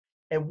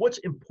And what's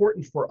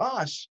important for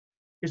us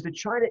is that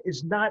China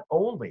is not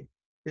only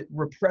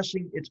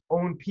repressing its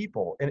own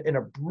people in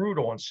a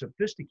brutal and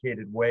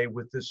sophisticated way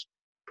with this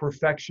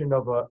perfection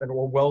of an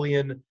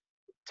Orwellian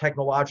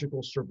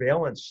technological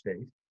surveillance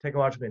state,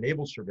 technologically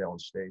enabled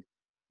surveillance state,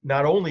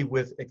 not only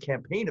with a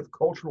campaign of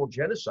cultural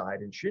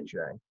genocide in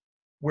Xinjiang,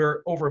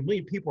 where over 1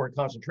 million people are in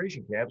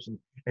concentration camps,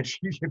 and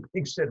Xi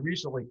Jinping said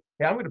recently,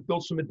 "Hey, I'm going to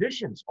build some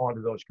additions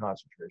onto those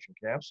concentration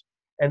camps,"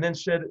 and then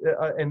said,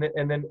 and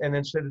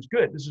then said, "It's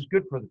good. This is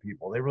good for the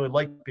people. They really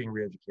like being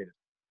reeducated."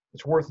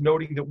 It's worth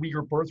noting that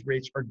Uyghur birth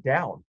rates are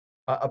down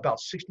about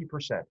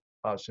 60%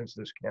 since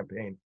this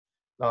campaign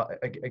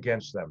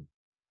against them.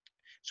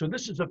 So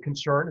this is of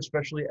concern,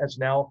 especially as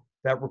now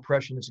that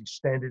repression is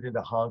extended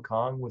into Hong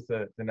Kong with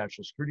the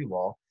national security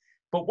law.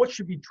 But what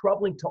should be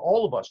troubling to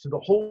all of us, to the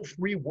whole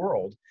free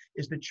world,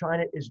 is that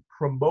China is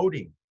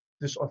promoting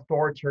this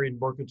authoritarian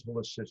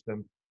mercantilist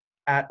system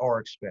at our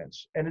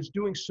expense. And it's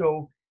doing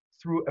so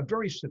through a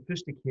very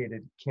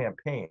sophisticated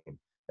campaign,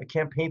 a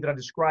campaign that I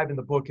describe in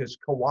the book as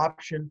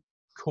co-option,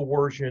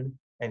 coercion,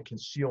 and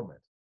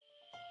concealment.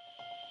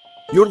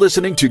 You're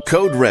listening to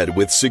Code Red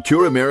with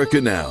Secure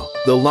America Now,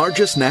 the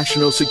largest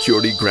national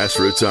security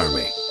grassroots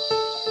army.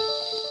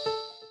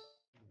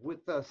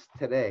 With us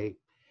today,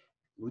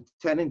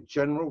 Lieutenant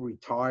General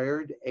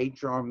retired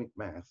H.R.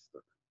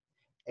 McMaster.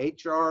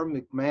 H.R.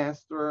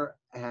 McMaster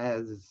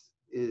has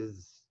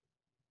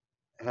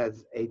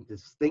a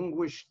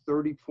distinguished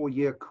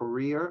 34-year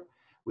career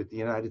with the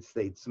United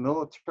States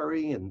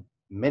military in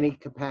many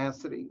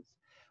capacities,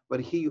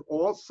 but he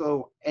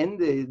also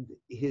ended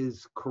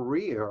his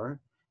career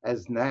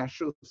as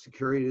National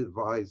Security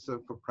Advisor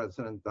for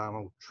President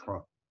Donald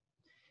Trump.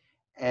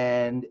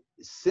 And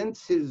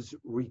since his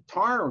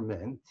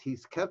retirement,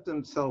 he's kept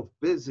himself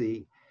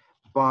busy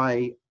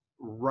by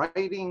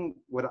writing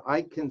what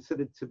I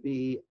consider to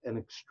be an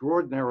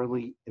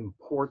extraordinarily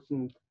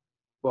important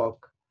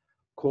book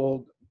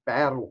called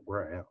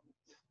Battleground,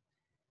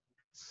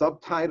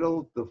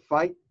 subtitled The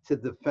Fight to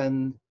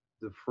Defend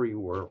the Free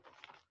World.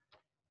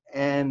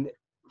 And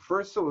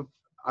first of all,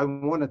 I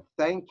want to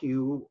thank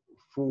you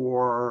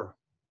for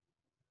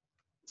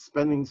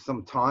spending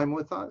some time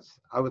with us.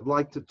 I would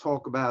like to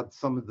talk about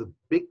some of the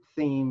big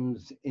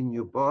themes in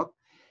your book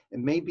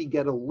and maybe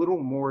get a little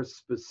more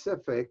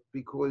specific,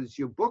 because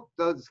your book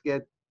does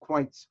get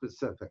quite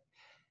specific.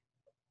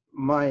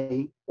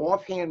 My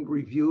offhand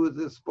review of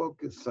this book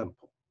is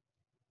simple.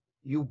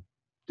 You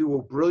do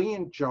a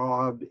brilliant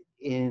job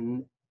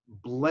in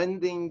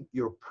blending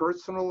your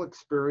personal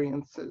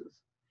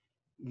experiences,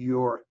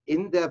 your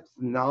in-depth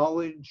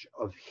knowledge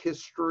of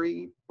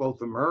history,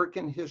 both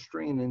American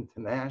history and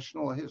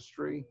international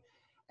history,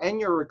 and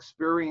your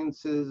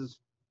experiences,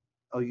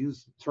 I'll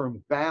use the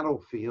term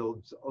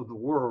battlefields of the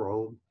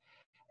world,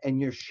 and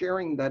you're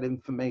sharing that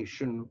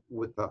information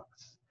with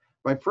us.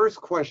 My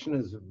first question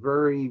is a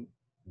very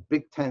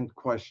big tent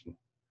question.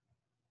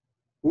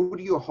 Who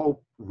do you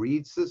hope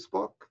reads this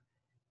book,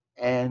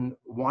 and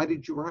why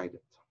did you write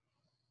it?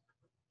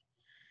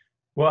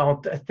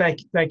 Well,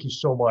 thank you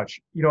so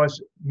much. You know,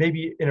 as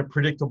maybe in a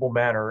predictable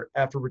manner,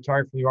 after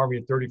retiring from the Army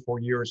in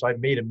 34 years, I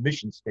made a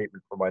mission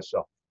statement for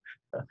myself.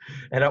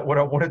 And what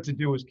I wanted to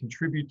do was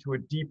contribute to a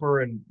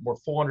deeper and more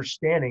full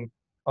understanding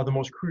of the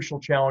most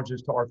crucial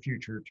challenges to our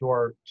future,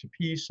 to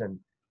peace and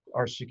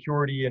our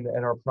security and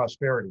our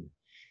prosperity.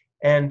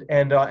 And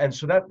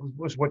so that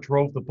was what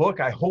drove the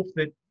book. I hope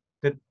that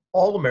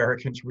all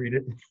Americans read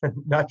it,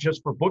 not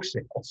just for book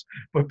sales,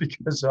 but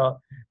because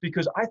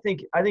I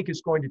think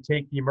it's going to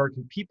take the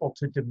American people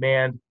to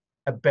demand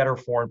a better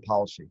foreign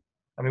policy.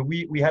 I mean,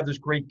 we have this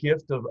great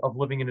gift of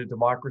living in a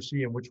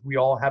democracy in which we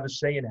all have a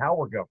say in how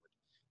we're governed,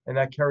 and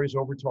that carries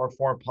over to our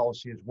foreign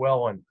policy as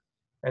well. And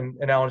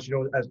Alan, as you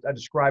know, as I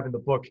describe in the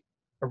book,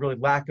 a really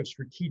lack of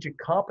strategic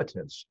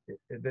competence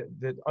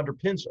that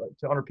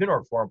underpin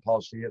our foreign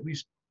policy, at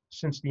least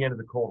since the end of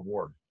the Cold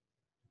War.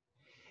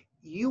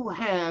 You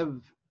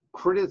have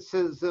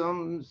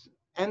criticisms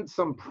and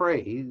some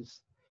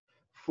praise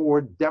for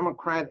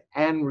Democrat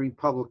and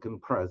Republican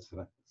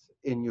presidents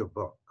in your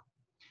book.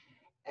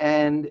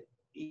 And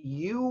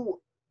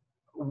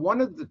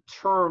one of the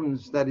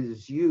terms that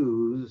is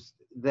used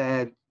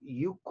that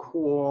you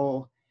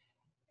call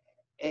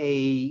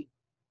a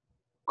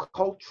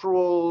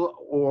cultural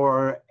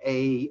or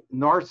a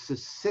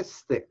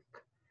narcissistic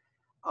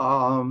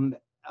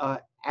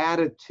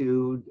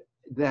attitude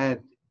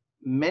that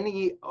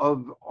many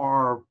of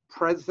our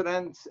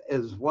presidents,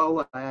 as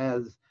well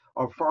as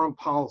our foreign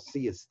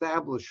policy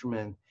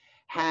establishment,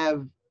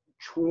 have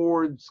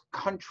towards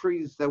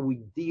countries that we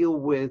deal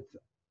with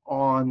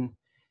on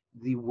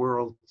the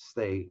world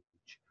stage.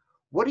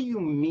 What do you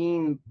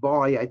mean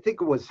by, I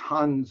think it was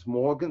Hans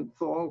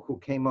Morgenthau who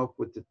came up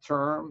with the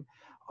term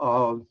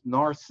of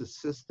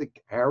narcissistic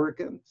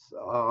arrogance?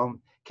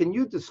 Can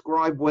you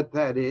describe what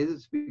that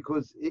is?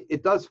 Because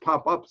it does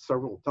pop up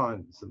several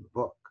times in the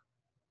book.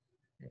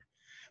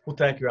 Well,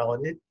 thank you,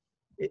 Alan.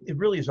 It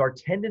really is our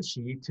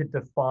tendency to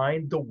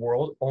define the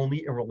world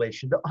only in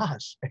relation to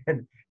us.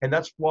 And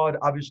that's flawed,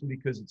 obviously,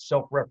 because it's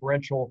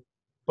self-referential,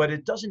 but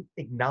it doesn't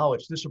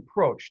acknowledge, this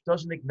approach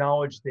doesn't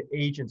acknowledge the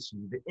agency,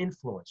 the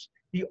influence,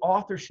 the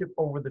authorship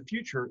over the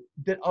future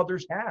that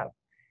others have.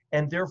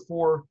 And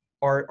therefore,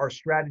 our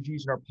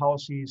strategies and our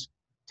policies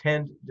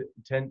tend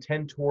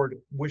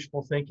toward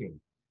wishful thinking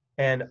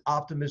and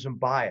optimism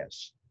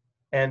bias.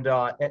 And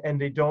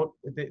they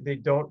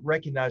don't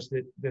recognize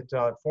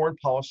that foreign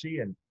policy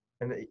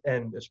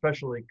and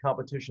especially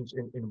competitions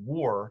in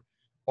war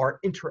are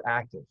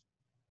interactive.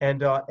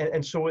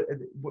 And so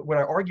what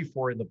I argue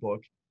for in the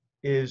book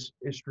is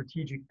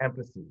strategic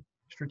empathy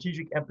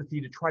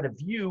to try to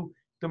view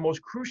the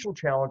most crucial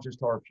challenges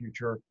to our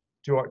future,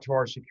 to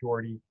our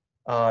security,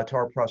 to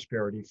our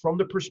prosperity from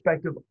the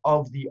perspective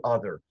of the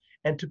other,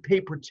 and to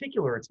pay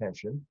particular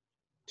attention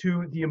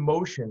to the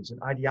emotions and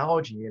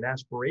ideology and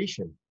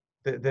aspiration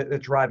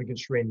that drive and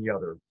constrain the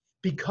other.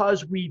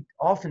 Because we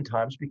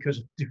oftentimes,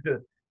 because due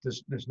to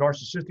this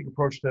narcissistic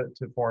approach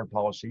to foreign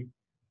policy,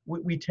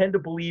 we tend to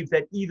believe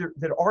that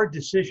that our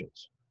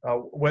decisions,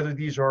 whether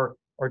these are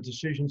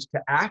decisions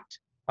to act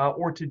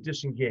or to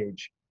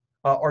disengage,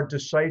 are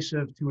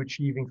decisive to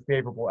achieving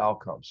favorable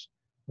outcomes.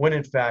 When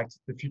in fact,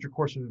 the future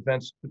course of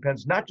events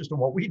depends not just on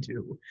what we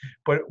do,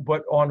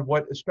 but on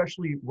what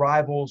especially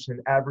rivals and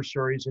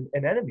adversaries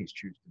and enemies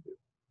choose to do.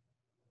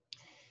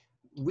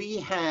 We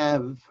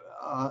have,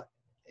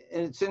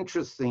 and it's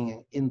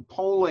interesting, in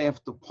poll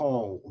after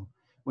poll,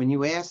 when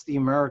you ask the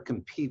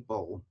American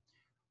people,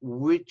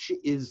 which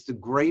is the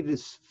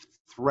greatest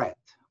threat,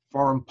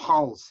 foreign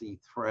policy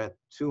threat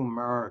to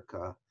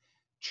America,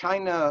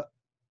 China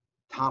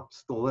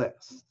tops the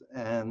list.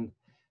 And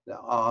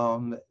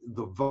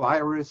the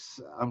virus,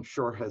 I'm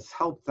sure, has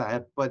helped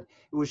that, but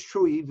it was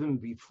true even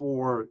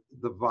before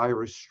the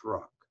virus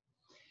struck.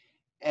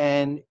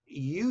 And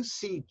you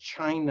see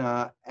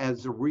China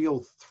as a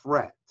real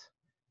threat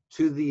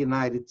to the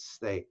United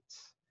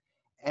States.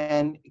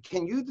 And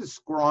can you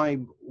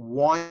describe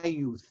why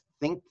you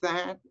think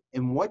that?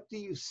 And what do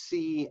you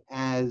see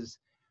as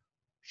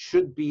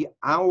should be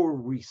our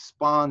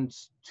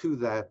response to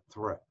that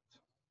threat?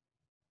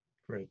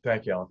 Great,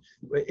 thank you, Alan.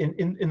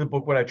 In the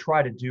book, what I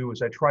try to do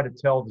is I try to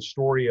tell the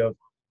story of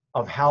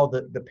how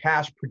the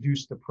past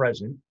produced the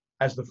present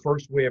as the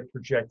first way of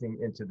projecting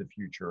into the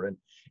future.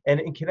 And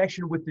in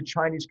connection with the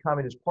Chinese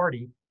Communist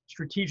Party,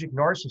 strategic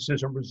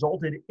narcissism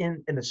resulted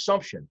in an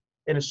assumption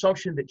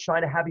that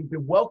China, having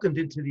been welcomed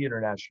into the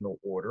international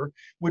order,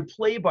 would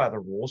play by the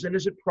rules, and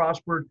as it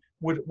prospered,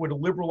 would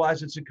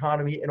liberalize its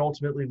economy and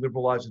ultimately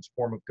liberalize its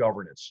form of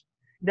governance.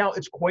 Now,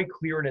 it's quite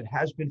clear, and it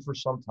has been for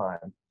some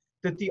time,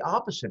 that the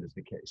opposite is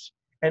the case.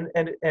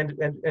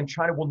 And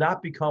China will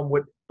not become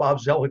what Bob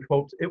Zoellick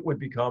hoped it would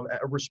become,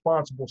 a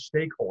responsible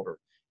stakeholder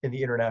in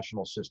the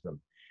international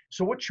system.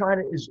 So what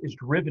China is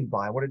driven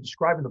by, what I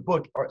describe in the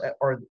book,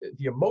 are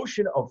the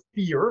emotion of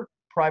fear,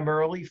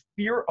 primarily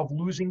fear of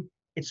losing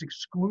its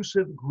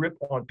exclusive grip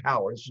on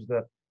power. This is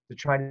the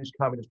Chinese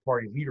Communist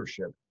Party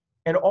leadership,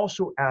 and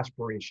also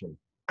aspiration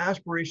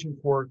aspiration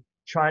for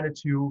China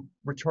to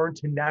return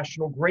to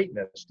national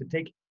greatness, to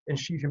take, in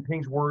Xi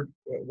Jinping's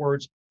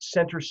words,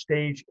 center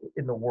stage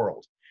in the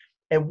world.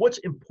 And what's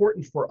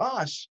important for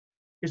us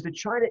is that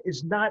China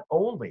is not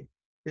only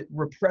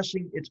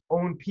repressing its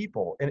own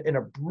people in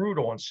a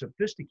brutal and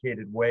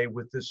sophisticated way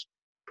with this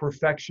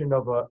perfection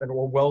of an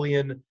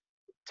Orwellian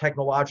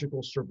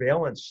technological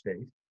surveillance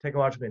state,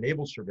 technologically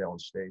enabled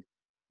surveillance state,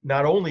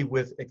 not only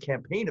with a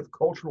campaign of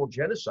cultural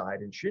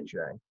genocide in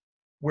Xinjiang,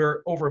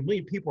 where over 1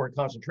 million people are in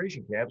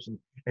concentration camps,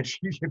 and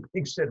Xi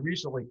Jinping said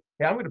recently,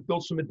 "Hey, I'm going to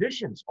build some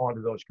additions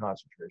onto those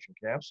concentration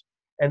camps,"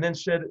 and then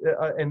said,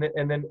 and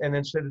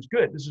then said, "It's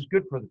good. This is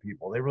good for the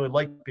people. They really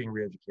like being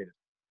reeducated."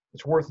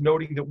 It's worth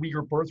noting that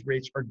Uyghur birth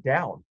rates are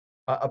down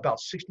about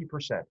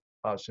 60%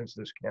 since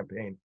this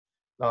campaign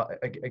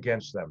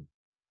against them.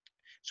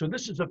 So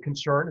this is of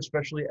concern,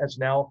 especially as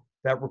now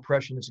that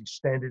repression is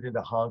extended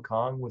into Hong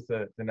Kong with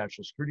the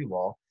national security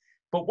law.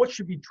 But what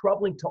should be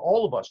troubling to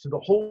all of us, to the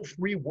whole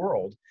free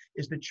world,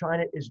 is that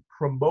China is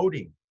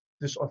promoting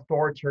this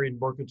authoritarian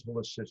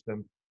mercantilist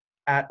system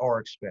at our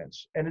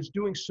expense. And it's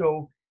doing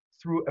so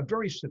through a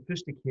very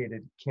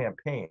sophisticated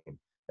campaign,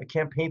 a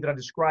campaign that I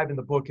describe in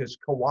the book as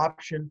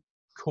co-option,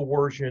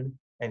 coercion,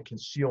 and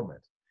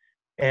concealment.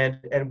 And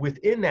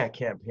within that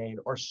campaign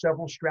are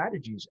several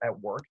strategies at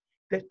work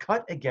that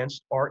cut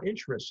against our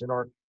interests and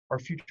our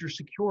future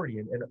security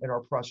and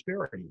our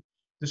prosperity.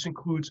 This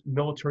includes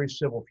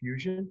military-civil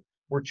fusion,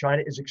 where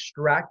China is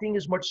extracting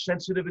as much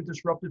sensitive and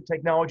disruptive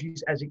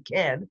technologies as it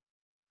can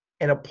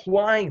and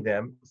applying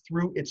them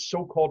through its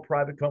so-called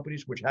private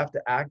companies, which have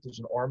to act as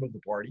an arm of the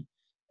party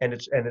and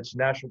its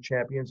national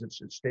champions,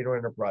 its state-owned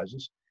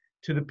enterprises,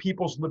 to the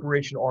People's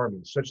Liberation Army,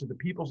 such that the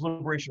People's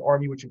Liberation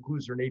Army, which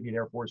includes their Navy and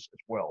Air Force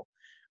as well,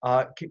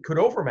 could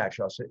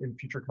overmatch us in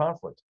future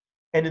conflict.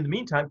 And in the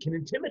meantime, can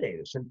intimidate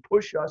us and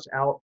push us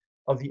out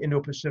of the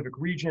Indo-Pacific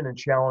region and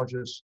challenge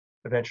us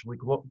eventually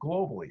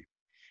globally.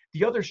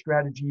 The other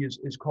strategy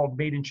is called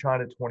Made in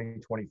China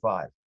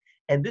 2025.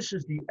 And this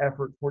is the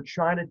effort for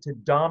China to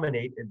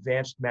dominate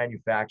advanced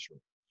manufacturing,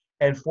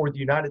 and for the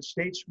United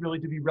States really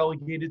to be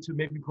relegated to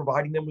maybe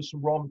providing them with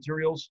some raw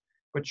materials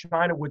but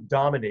China would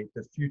dominate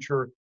the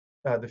future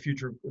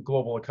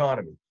global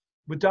economy.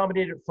 Would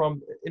dominate it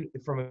from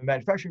a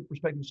manufacturing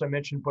perspective, as I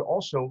mentioned, but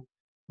also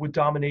would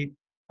dominate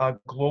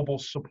global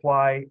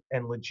supply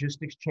and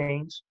logistics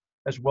chains,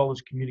 as well as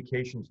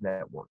communications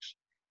networks.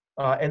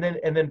 And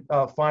then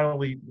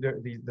finally,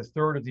 the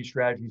third of these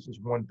strategies is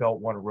One Belt,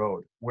 One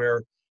Road,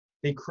 where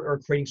they are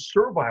creating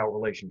servile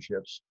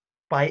relationships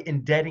by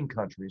indebting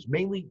countries,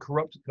 mainly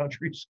corrupt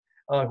countries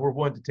who are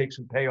willing to take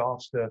some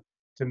payoffs to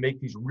make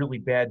these really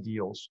bad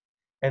deals.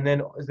 And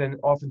then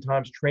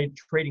oftentimes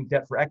trading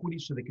debt for equity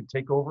so they can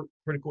take over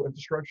critical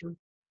infrastructure,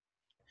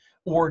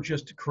 or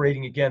just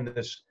creating, again,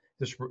 this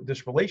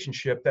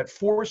relationship that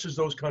forces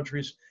those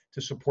countries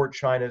to support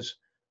China's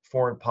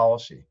foreign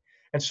policy.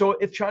 And so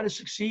if China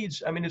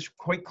succeeds, I mean, it's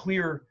quite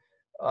clear,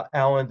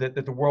 Alan,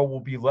 that the world will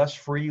be less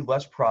free,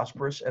 less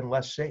prosperous, and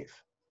less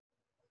safe.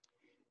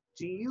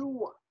 Do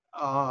you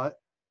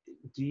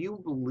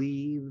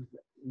believe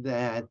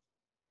that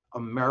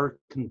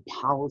American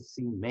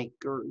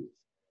policymakers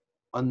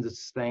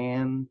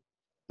understand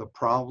the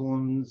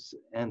problems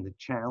and the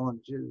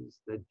challenges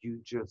that you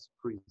just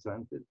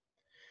presented?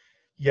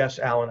 Yes,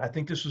 Alan, I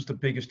think this was the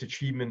biggest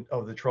achievement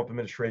of the Trump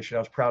administration. I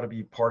was proud to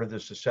be part of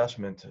this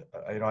assessment.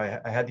 I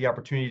had the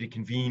opportunity to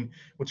convene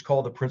what's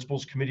called the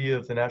Principals Committee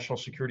of the National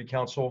Security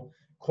Council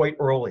quite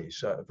early,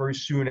 so very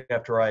soon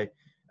after I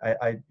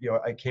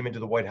came into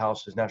the White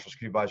House as National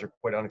Security Advisor,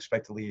 quite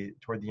unexpectedly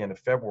toward the end of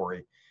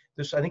February.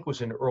 This, I think,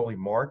 was in early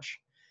March.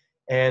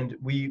 And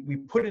we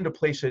put into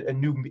place a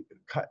new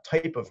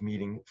type of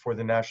meeting for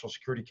the National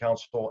Security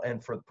Council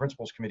and for the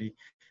Principals Committee,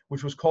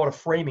 which was called a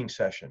framing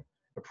session,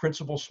 a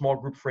principal small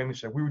group framing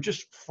session. We would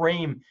just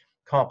frame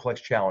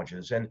complex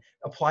challenges and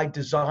apply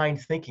design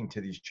thinking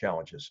to these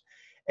challenges.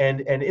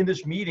 And in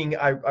this meeting,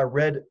 I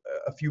read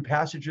a few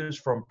passages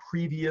from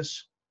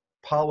previous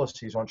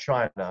policies on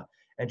China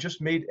and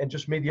just made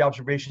the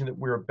observation that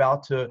we're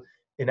about to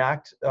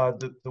enact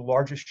the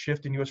largest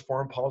shift in U.S.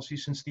 foreign policy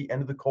since the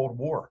end of the Cold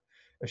War.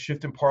 A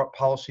shift in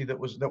policy that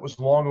was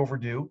long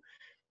overdue.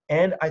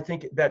 And I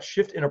think that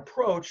shift in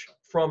approach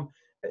from,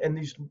 and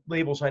these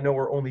labels I know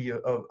are only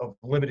of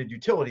limited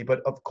utility, but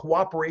of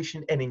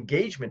cooperation and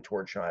engagement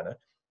toward China,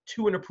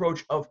 to an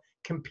approach of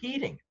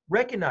competing,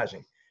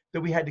 recognizing that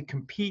we had to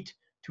compete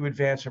to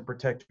advance and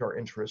protect our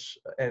interests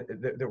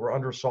that were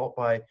under assault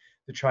by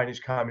the Chinese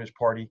Communist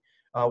Party,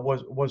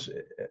 was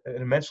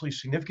an immensely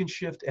significant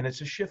shift. And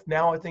it's a shift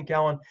now, I think,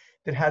 Alan,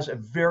 that has a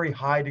very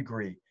high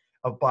degree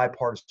of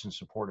bipartisan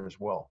support as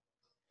well.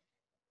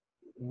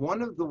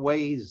 One of the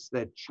ways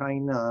that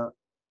China,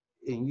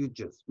 and you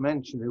just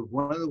mentioned it,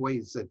 one of the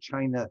ways that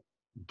China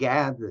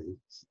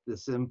gathers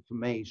this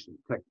information,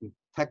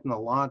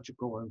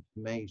 technological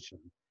information,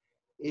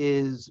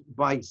 is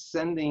by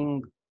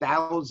sending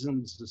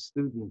thousands of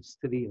students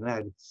to the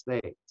United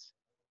States.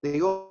 They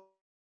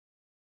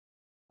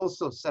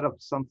also set up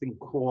something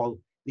called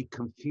the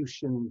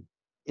Confucian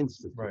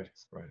Institute, right.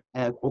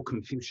 Or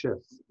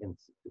Confucius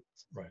Institute.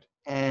 Right.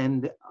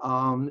 And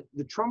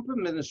the Trump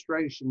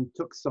administration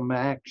took some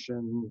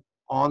action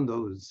on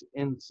those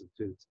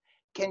institutes.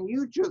 Can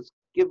you just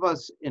give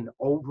us an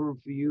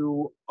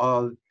overview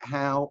of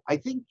how, I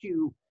think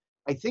you're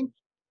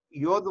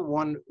the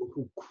one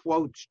who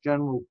quotes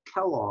General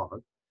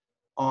Kellogg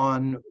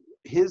on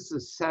his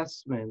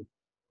assessment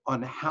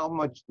on how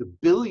much the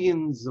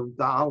billions of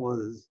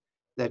dollars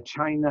that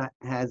China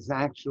has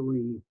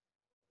actually,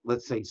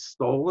 let's say,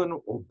 stolen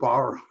or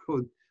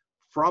borrowed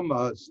from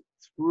us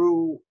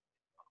through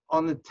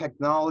on the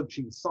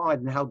technology side,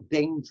 and how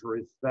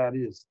dangerous that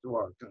is to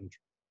our country.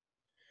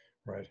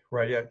 Right.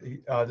 Yeah.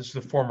 This is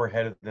the former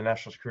head of the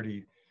National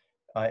Security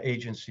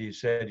Agency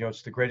said,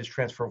 it's the greatest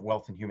transfer of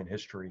wealth in human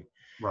history.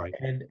 Right.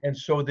 And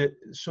so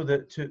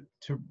that to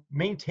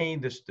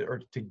maintain this, or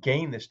to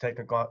gain this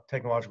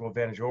technological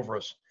advantage over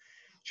us,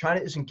 China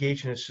is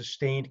engaged in a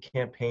sustained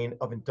campaign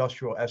of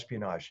industrial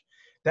espionage.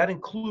 That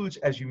includes,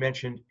 as you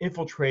mentioned,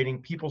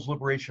 infiltrating People's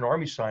Liberation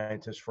Army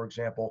scientists, for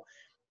example,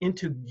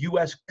 into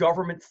U.S.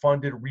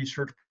 government-funded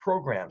research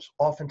programs,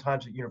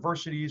 oftentimes at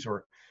universities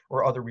or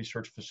other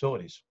research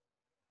facilities.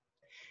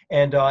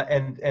 And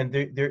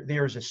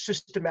there is a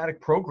systematic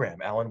program,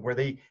 Alan, where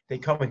they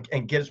come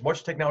and get as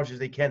much technology as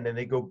they can, then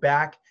they go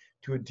back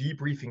to a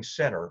debriefing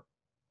center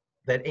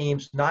that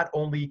aims not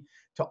only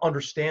to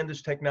understand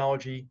this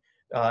technology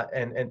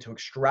and to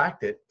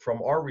extract it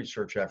from our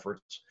research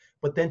efforts,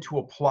 but then to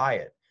apply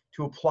it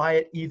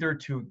either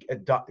to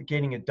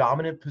gaining a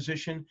dominant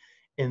position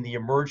in the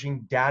emerging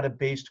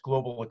data-based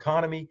global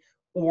economy,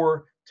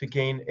 or to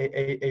gain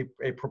a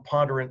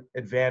preponderant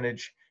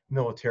advantage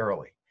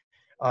militarily.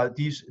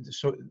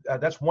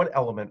 That's one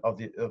element of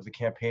the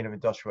campaign of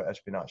industrial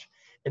espionage.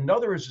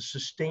 Another is a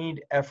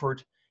sustained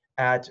effort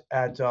at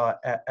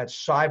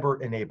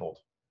cyber-enabled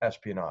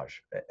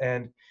espionage,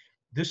 and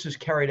this is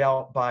carried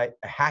out by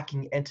a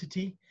hacking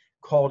entity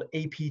called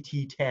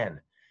APT10.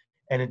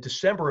 And in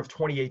December of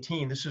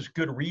 2018, this is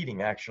good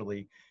reading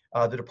actually,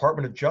 the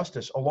Department of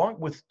Justice, along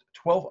with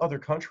 12 other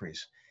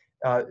countries,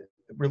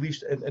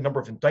 released a number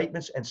of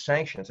indictments and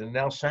sanctions, and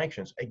now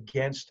sanctions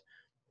against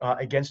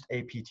against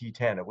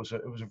APT-10. It was a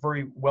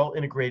very well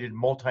integrated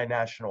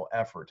multinational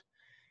effort.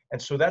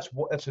 And so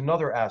that's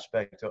another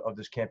aspect of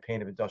this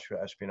campaign of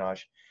industrial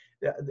espionage.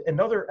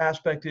 Another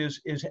aspect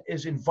is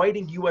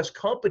inviting U.S.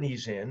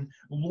 companies in,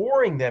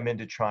 luring them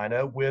into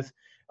China with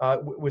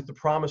the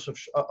promise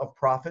of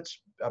profits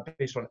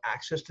based on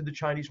access to the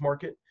Chinese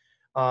market,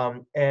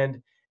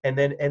 and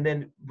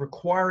then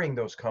requiring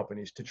those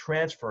companies to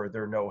transfer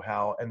their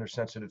know-how and their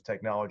sensitive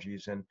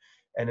technologies and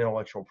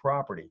intellectual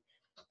property.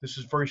 This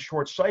is very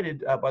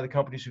short-sighted by the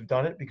companies who've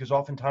done it, because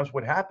oftentimes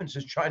what happens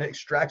is China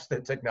extracts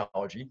that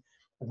technology,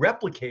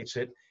 replicates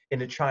it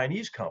in a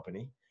Chinese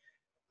company,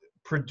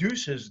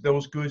 produces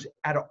those goods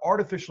at an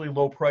artificially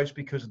low price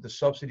because of the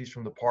subsidies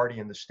from the party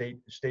and the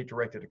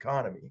state-directed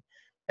economy,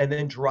 and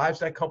then drives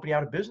that company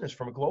out of business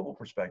from a global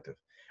perspective.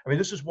 I mean,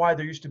 this is why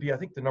there used to be, I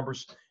think the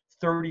number's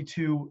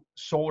 32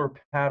 solar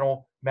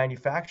panel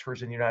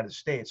manufacturers in the United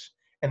States,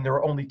 and there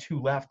are only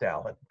 2 left,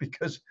 Alan,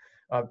 because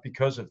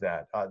of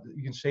that.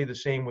 You can say the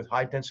same with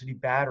high-density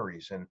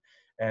batteries and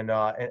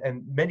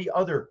many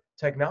other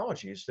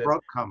technologies that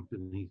drug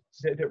companies.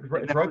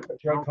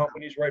 Drug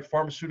companies, right?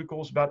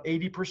 Pharmaceuticals, about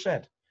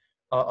 80%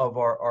 of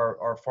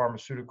our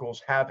pharmaceuticals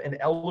have an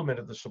element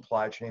of the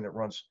supply chain that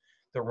runs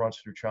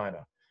through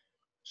China.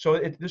 So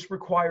this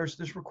requires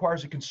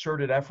a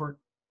concerted effort,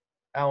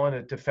 Alan,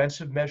 at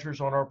defensive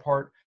measures on our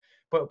part,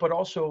 but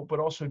also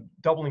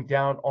doubling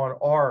down on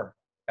our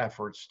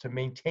efforts to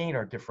maintain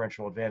our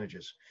differential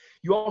advantages.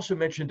 You also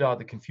mentioned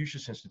the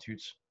Confucius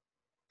Institutes,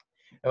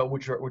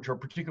 which are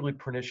particularly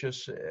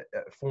pernicious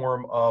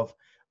form of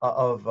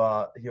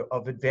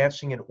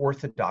advancing an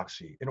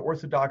orthodoxy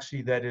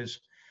that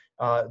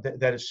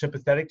is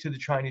sympathetic to the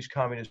Chinese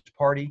Communist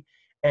Party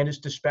and is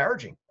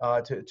disparaging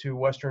to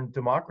Western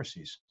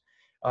democracies.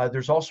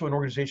 There's also an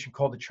organization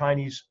called the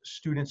Chinese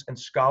Students and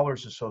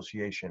Scholars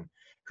Association,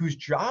 whose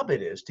job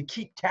it is to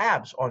keep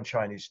tabs on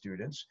Chinese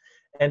students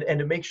and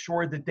to make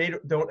sure that they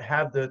don't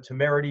have the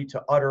temerity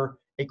to utter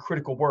a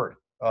critical word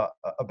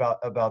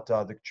about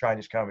the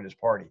Chinese Communist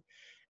Party.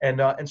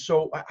 And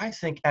so I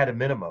think at a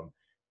minimum,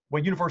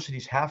 what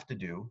universities have to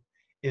do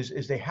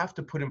is they have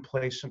to put in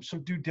place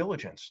some due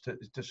diligence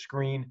to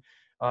screen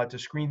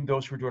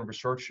those who are doing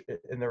research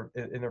in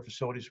their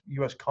facilities.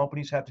 U.S.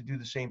 companies have to do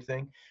the same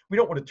thing. We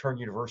don't want to turn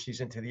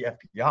universities into the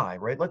FBI,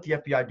 right? Let the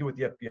FBI do what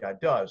the FBI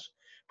does,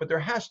 but there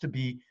has to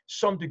be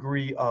some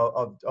degree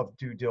of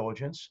due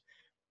diligence.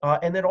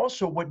 And then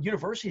also what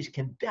universities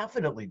can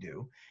definitely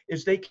do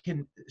is they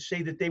can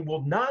say that they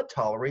will not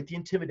tolerate the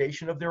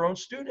intimidation of their own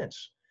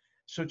students.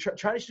 So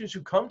Chinese students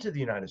who come to the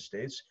United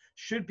States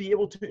should be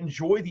able to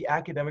enjoy the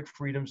academic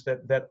freedoms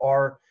that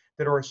are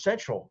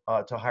essential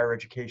to higher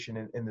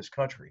education in this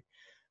country.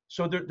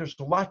 So there's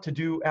a lot to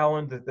do,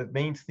 Alan. The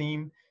main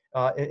theme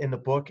in the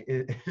book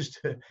is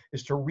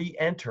to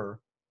re-enter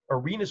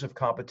arenas of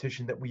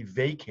competition that we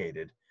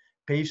vacated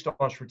based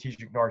on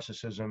strategic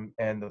narcissism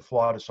and the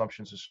flawed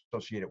assumptions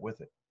associated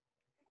with it.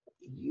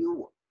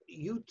 You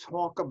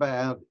talk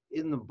about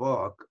in the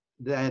book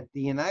that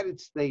the United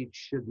States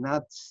should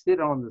not sit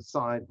on the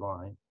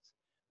sidelines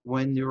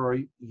when there are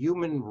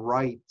human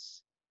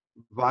rights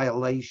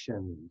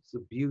violations,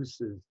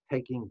 abuses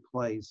taking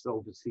place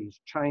overseas.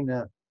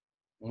 China,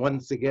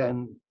 once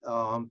again,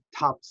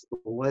 tops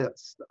the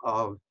list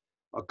of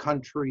a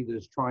country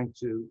that's trying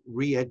to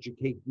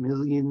re-educate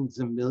millions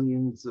and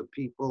millions of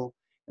people,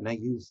 and I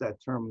use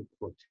that term in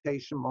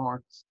quotation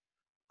marks.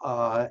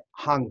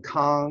 Hong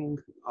Kong,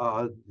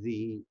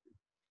 the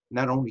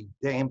not only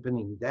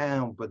dampening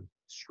down, but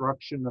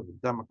destruction of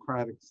a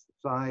democratic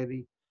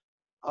society.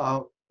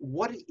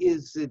 What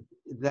is it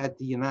that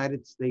the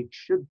United States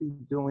should be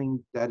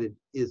doing that it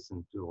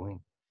isn't doing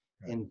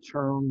in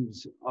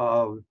terms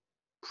of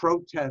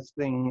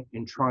protesting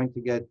and trying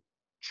to get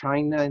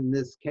China in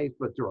this case,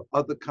 but there are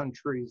other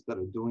countries that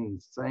are doing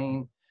the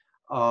same,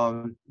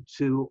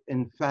 to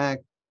in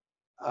fact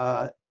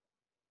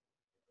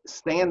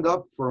stand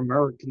up for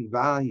American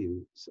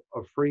values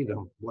of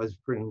freedom, was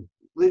freedom of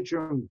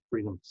religion,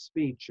 freedom of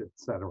speech,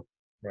 etc.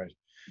 Right.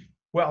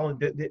 Well,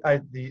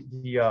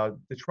 the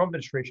Trump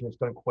administration has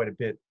done quite a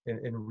bit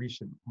in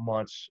recent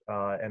months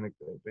and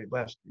the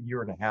last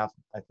year and a half,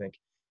 I think,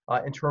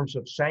 in terms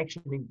of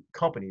sanctioning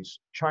companies,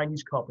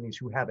 Chinese companies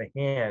who have a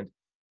hand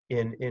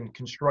in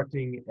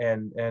constructing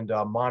and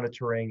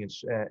monitoring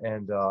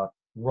and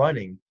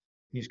running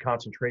these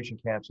concentration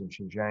camps in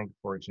Xinjiang,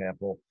 for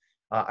example.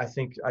 I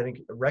think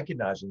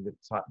recognizing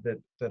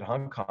that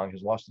Hong Kong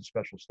has lost its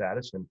special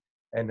status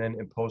and then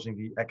imposing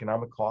the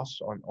economic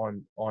costs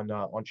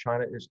on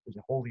China is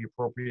wholly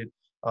appropriate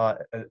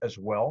as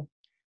well.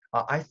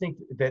 I think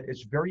that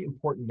it's very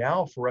important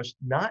now for us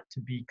not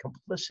to be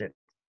complicit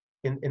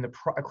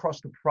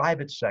across the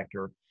private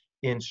sector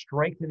in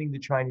strengthening the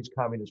Chinese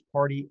Communist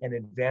Party and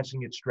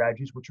advancing its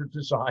strategies, which are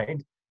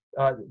designed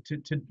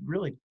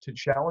to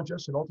challenge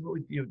us and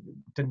ultimately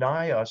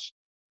deny us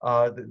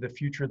the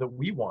future that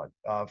we want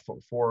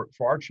for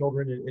our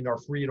children in our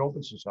free and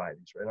open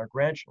societies, right, and our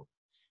grandchildren.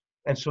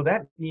 And so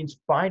that means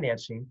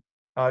financing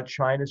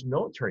China's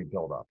military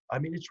buildup. I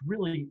mean, it's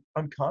really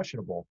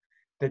unconscionable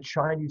that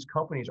Chinese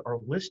companies are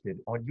listed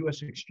on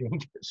U.S.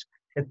 exchanges,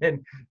 and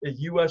then the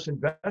U.S.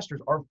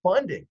 investors are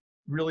funding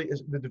really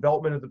is the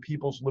development of the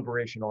People's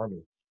Liberation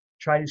Army.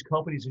 Chinese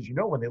companies, as you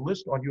know, when they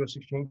list on U.S.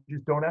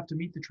 exchanges, don't have to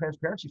meet the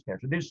transparency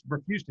standards. They just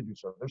refuse to do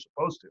so. They're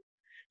supposed to.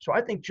 So I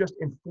think just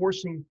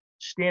enforcing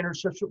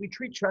standards such that we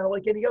treat China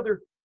like any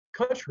other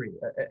country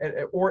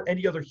or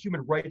any other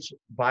human rights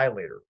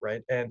violator,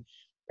 right?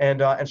 And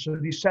so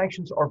these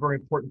sanctions are very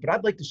important. But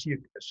I'd like to see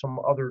some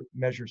other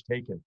measures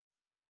taken.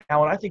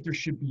 Alan, I think there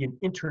should be an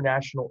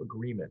international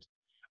agreement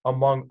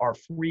among our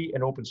free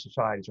and open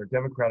societies, our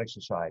democratic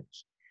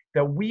societies,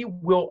 that we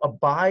will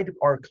abide,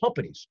 our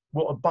companies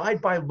will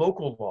abide by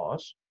local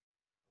laws,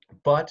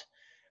 but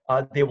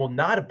they will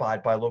not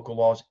abide by local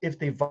laws if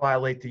they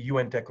violate the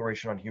UN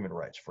Declaration on Human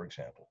Rights, for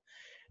example.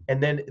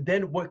 And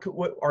then what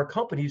our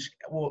companies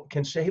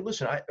can say, hey,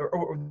 listen,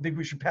 or maybe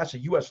we should pass a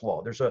U.S.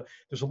 law. There's a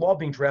law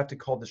being drafted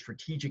called the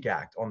Strategic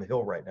Act on the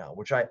Hill right now,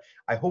 which I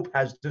hope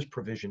has this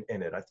provision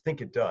in it. I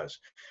think it does,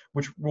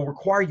 which will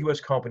require U.S.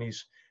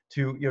 companies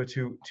to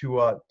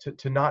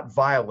not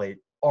violate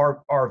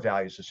our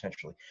values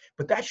essentially.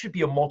 But that should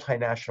be a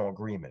multinational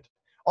agreement.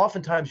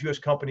 Oftentimes, U.S.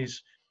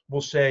 companies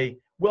will say,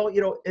 well,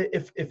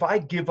 if I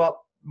give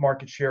up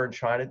market share in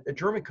China, a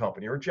German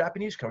company or a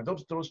Japanese company,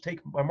 those take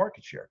my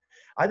market share.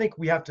 I think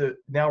we have to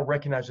now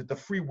recognize that the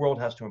free world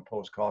has to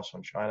impose costs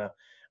on China,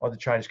 or the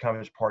Chinese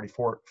Communist Party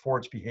for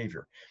its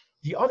behavior.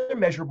 The other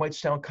measure might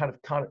sound kind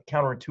of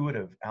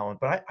counterintuitive, Alan,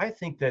 but I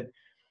think that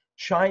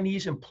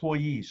Chinese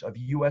employees of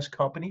U.S.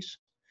 companies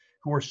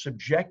who are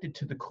subjected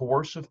to the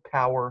coercive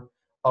power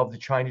of the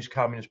Chinese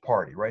Communist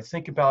Party, right?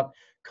 Think about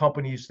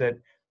companies that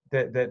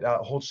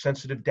hold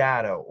sensitive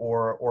data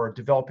or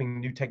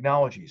developing new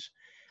technologies.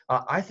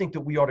 I think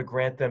that we ought to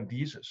grant them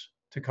visas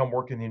to come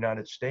work in the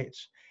United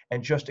States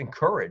and just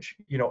encourage,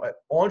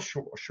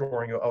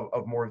 onshoring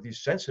of more of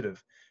these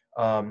sensitive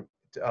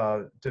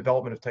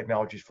development of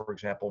technologies, for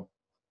example,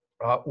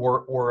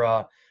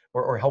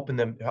 or helping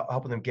them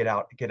get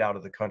out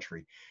of the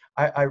country.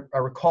 I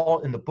recall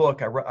in the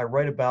book I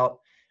write about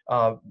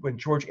when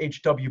George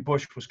H.W.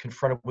 Bush was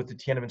confronted with the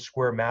Tiananmen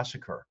Square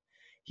massacre.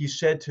 He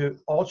said to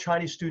all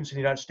Chinese students in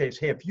the United States,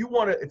 hey, if you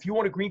want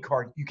a green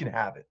card, you can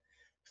have it.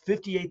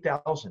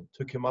 58,000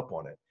 took him up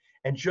on it.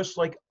 And just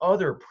like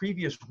other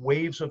previous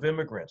waves of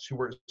immigrants who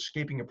were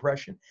escaping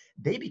oppression,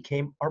 they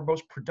became our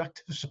most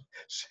productive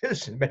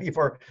citizens, many of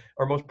our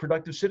most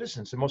productive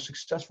citizens and most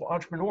successful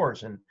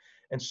entrepreneurs and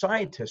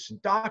scientists and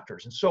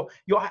doctors. And so,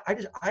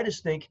 I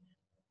just think,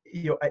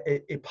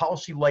 a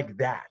policy like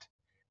that,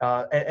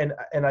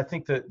 and I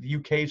think that the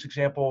UK's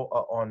example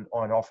on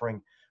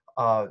offering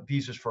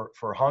visas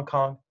for Hong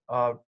Kong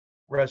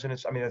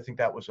residents, I mean, I think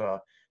that was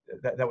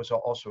that was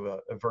also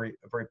a very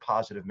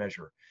positive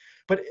measure.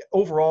 But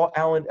overall,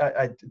 Alan,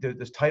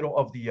 the title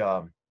of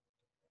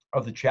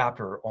the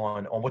chapter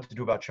on what to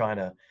do about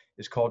China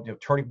is called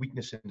Turning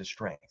Weakness into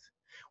Strength.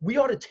 We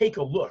ought to take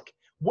a look.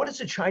 What is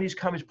the Chinese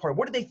Communist Party?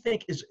 What do they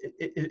think is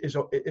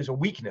a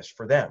weakness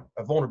for them,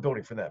 a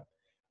vulnerability for them?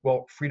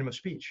 Well, freedom of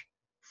speech,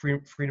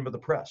 freedom of the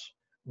press,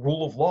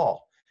 rule of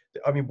law.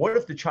 I mean, what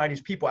if the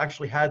Chinese people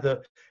actually had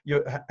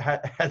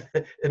had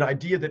an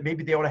idea that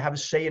maybe they ought to have a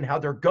say in how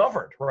they're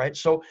governed, right?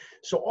 So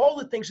all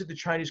the things that the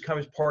Chinese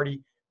Communist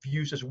Party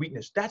views as a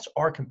weakness, that's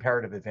our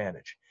comparative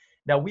advantage.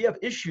 Now, we have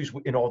issues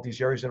in all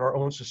these areas in our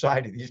own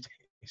society these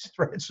days,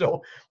 right?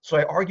 So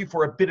I argue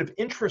for a bit of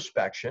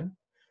introspection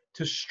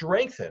to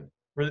strengthen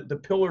the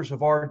pillars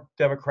of our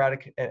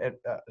democratic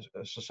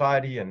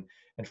society and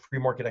free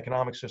market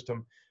economic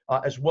system,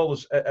 as well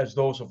as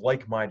those of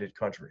like-minded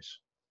countries.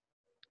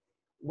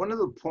 One of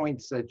the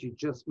points that you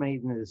just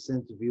made in this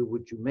interview,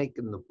 which you make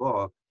in the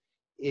book,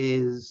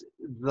 is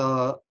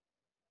the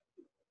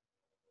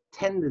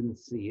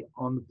tendency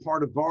on the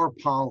part of our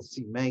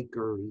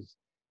policymakers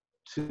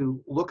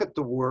to look at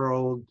the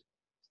world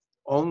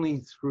only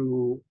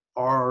through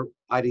our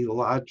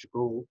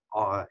ideological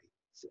eyes.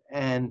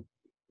 And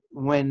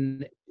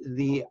when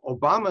the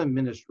Obama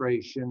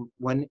administration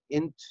went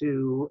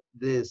into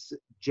this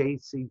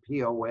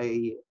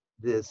JCPOA,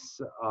 this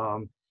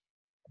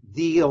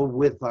deal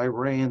with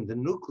Iran, the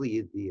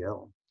nuclear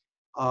deal,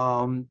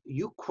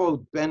 you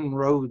quote Ben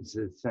Rhodes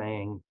as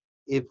saying,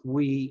 if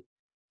we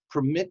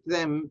permit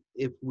them,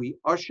 if we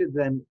usher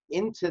them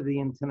into the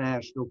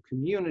international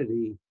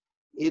community,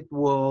 it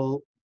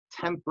will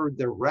temper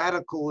their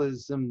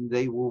radicalism,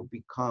 they will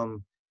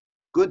become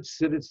good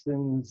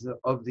citizens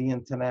of the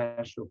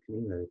international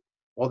community.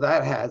 Well,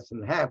 that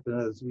hasn't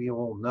happened, as we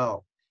all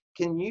know.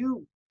 Can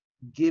you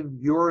give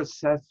your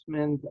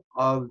assessment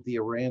of the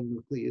Iran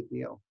nuclear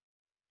deal?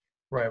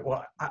 Right.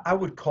 Well, I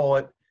would call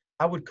it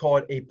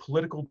a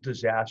political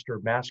disaster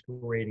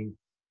masquerading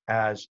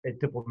as a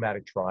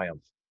diplomatic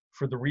triumph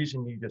for the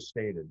reason you just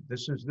stated.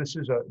 This is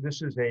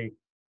an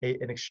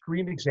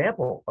extreme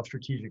example of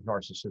strategic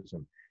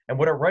narcissism. And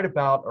what I write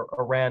about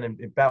Iran and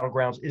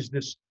Battlegrounds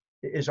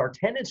is our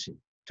tendency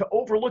to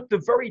overlook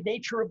the very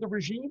nature of the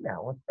regime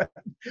now,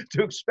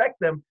 to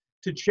expect them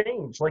to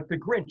change, like the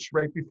Grinch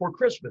right before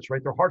Christmas,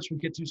 right? Their hearts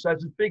would get 2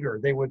 sizes bigger.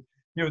 They would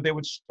they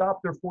would stop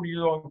their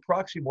 40-year-long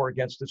proxy war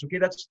against us. Okay,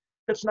 that's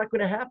not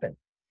going to happen.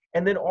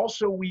 And then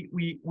also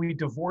we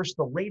divorced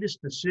the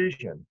latest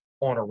decision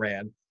on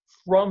Iran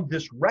from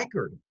this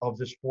record of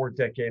this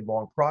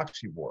 4-decade-long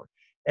proxy war.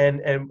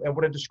 And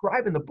what I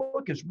describe in the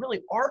book is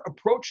really our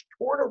approach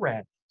toward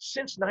Iran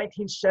since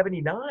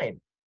 1979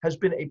 has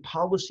been a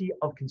policy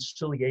of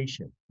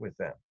conciliation with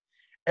them.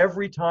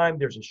 Every time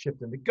there's a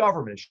shift in the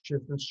government, a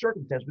shift in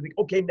circumstance, we think,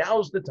 okay,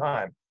 now's the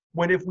time.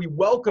 When if we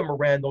welcome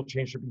Iran, they'll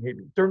change their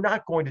behavior. They're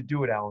not going to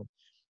do it, Alan.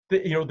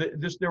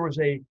 There was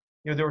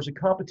a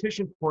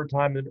competition for a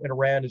time in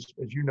Iran, as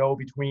you know,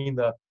 between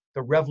the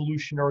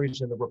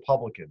revolutionaries and the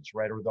Republicans,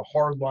 right, or the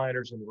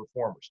hardliners and the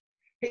reformers.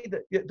 Hey,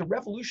 the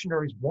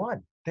revolutionaries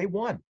won. They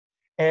won,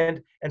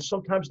 and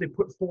sometimes they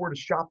put forward a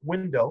shop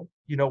window,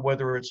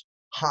 whether it's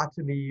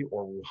Khatami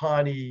or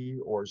Rouhani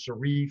or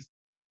Zarif,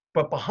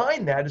 but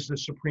behind that is the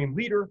supreme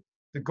leader,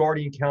 the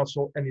Guardian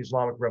Council, and the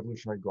Islamic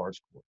Revolutionary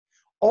Guards Corps.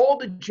 All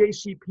the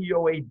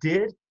JCPOA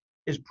did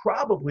is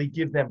probably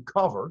give them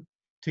cover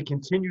to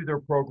continue their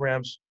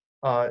programs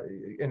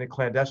in a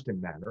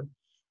clandestine manner,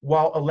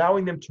 while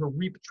allowing them to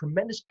reap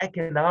tremendous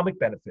economic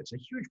benefits, a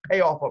huge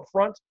payoff up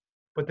front,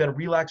 but then a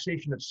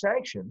relaxation of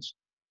sanctions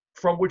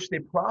from which they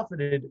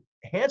profited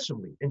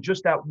handsomely in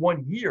just that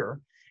 1 year.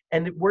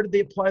 And where did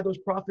they apply those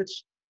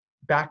profits?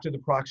 Back to the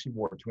proxy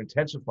war to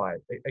intensify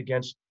it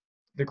against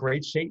the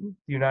great Satan,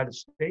 the United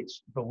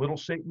States, the little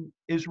Satan,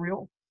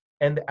 Israel,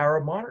 and the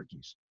Arab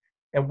monarchies.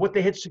 And what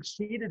they had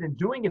succeeded in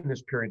doing in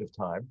this period of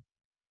time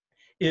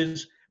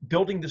is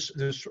building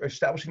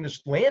establishing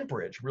this land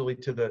bridge really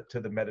to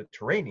the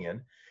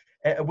Mediterranean,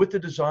 with the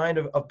design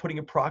of putting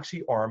a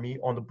proxy army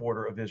on the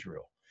border of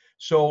Israel.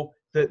 So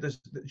the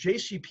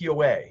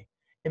JCPOA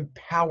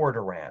empowered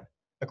Iran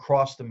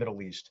across the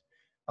Middle East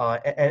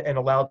and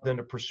allowed them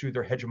to pursue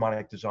their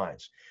hegemonic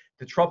designs.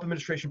 The Trump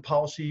administration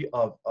policy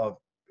of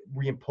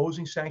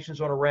reimposing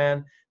sanctions on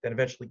Iran, then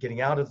eventually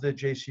getting out of the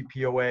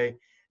JCPOA,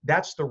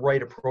 that's the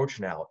right approach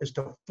now, is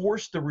to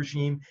force the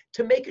regime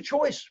to make a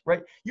choice,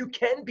 right? You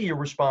can be a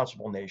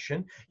responsible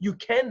nation. You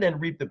can then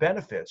reap the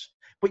benefits,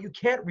 but you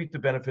can't reap the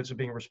benefits of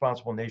being a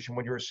responsible nation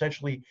when you're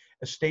essentially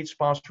a state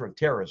sponsor of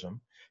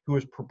terrorism who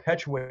is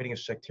perpetuating a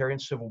sectarian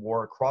civil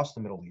war across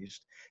the Middle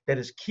East that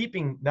is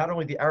keeping not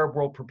only the Arab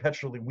world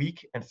perpetually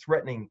weak and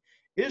threatening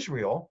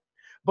Israel,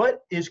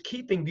 but is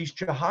keeping these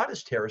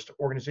jihadist terrorist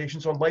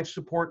organizations on life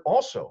support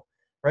also,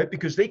 right?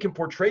 Because they can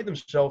portray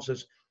themselves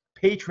as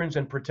patrons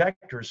and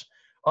protectors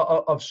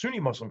of Sunni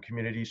Muslim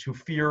communities who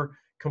fear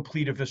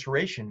complete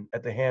evisceration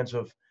at the hands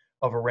of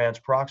Iran's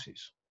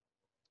proxies.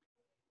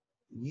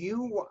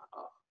 You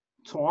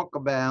talk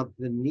about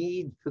the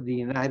need for the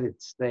United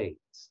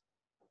States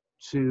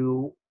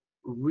to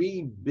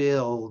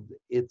rebuild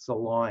its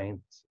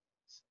alliances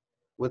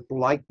with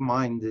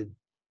like-minded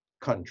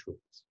countries,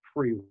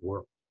 free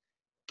world.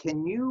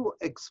 Can you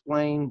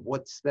explain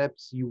what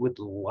steps you would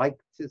like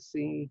to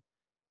see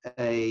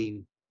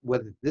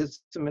whether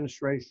this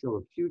administration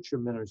or future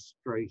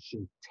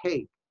administration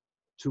take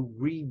to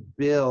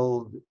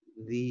rebuild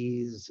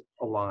these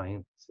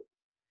alliances?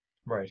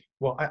 Right.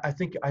 Well, I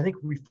think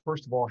we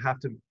first of all have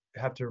to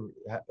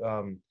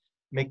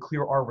make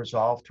clear our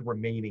resolve to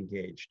remain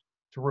engaged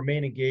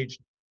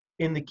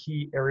in the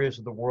key areas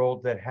of the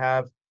world that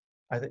have,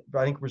 I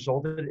think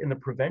resulted in the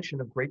prevention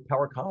of great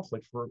power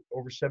conflict for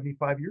over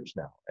 75 years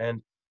now.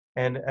 And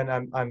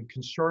I'm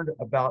concerned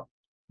about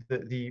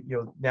the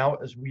now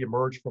as we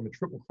emerge from a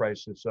triple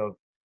crisis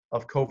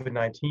of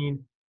COVID-19,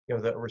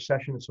 the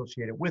recession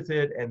associated with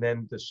it, and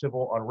then the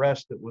civil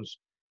unrest that was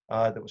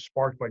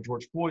sparked by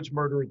George Floyd's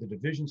murder, the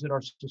divisions in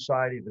our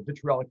society, the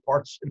vitriolic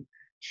partisan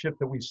shift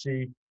that we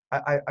see.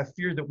 I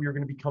fear that we are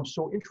going to become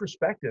so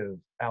introspective,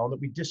 Alan,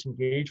 that we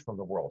disengage from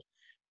the world.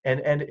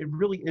 And it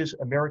really is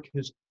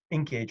America's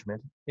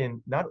engagement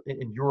in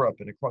Europe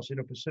and across the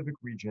Indo-Pacific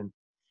region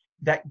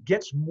that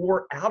gets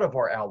more out of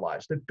our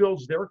allies, that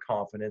builds their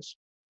confidence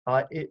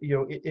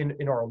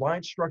in our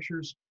alliance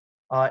structures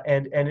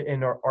and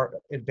in our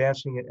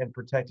advancing and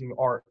protecting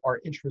our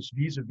interests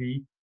vis-a-vis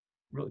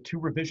two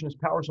revisionist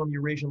powers on the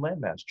Eurasian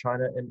landmass,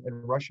 China and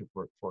Russia,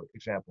 for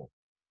example.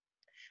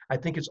 I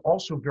think it's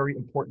also very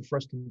important for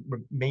us to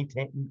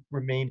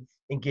remain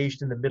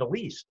engaged in the Middle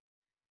East,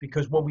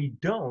 because when we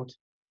don't,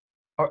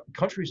 our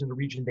countries in the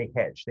region, they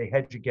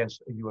hedge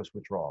against a U.S.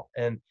 withdrawal,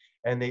 and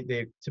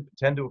they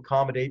tend to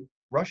accommodate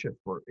Russia,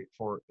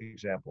 for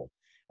example.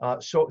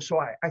 So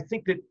I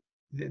think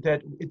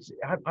that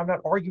I'm not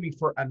arguing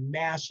for a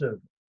massive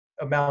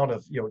amount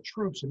of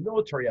troops and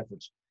military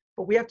efforts,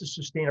 but we have to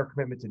sustain our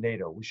commitment to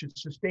NATO. We should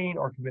sustain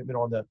our commitment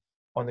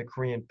on the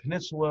Korean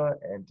Peninsula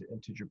and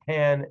to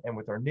Japan, and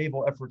with our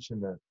naval efforts in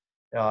the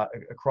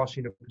across the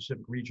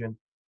Indo-Pacific region,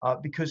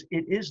 because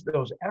it is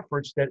those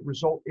efforts that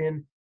result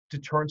in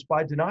deterrence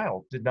by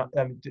denial,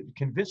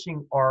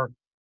 convincing our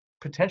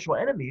potential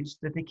enemies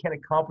that they can't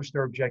accomplish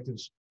their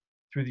objectives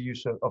through the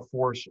use of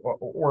force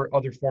or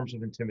other forms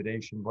of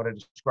intimidation. What I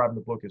describe in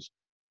the book is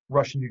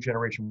Russian new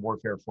generation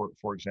warfare,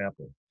 for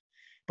example.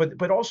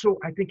 But also,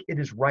 I think it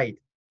is right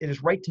it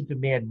is right to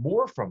demand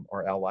more from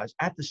our allies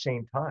at the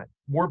same time,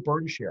 more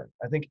burden sharing.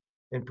 I think,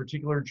 in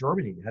particular,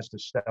 Germany has to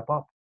step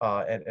up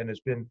and has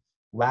been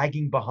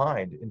lagging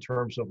behind in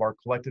terms of our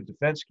collective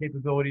defense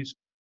capabilities,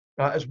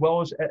 as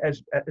well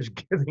as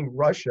giving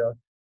Russia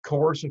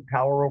coercive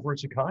power over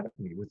its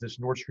economy with this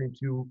Nord Stream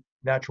 2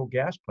 natural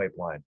gas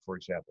pipeline, for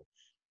example.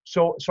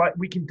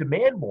 We can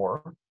demand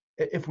more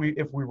if we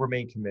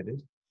remain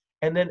committed,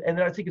 and then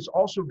I think it's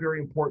also very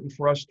important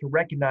for us to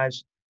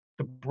recognize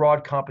the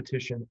broad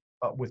competition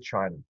with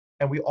China,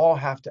 and we all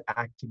have to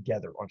act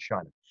together on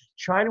China.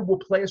 China will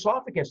play us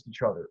off against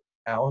each other,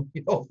 Alan.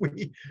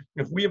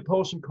 If we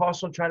impose some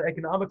costs on China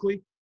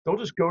economically, they'll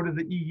just go to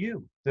the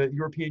EU, the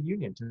European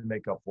Union, to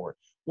make up for it,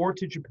 or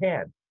to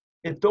Japan.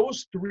 If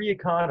those three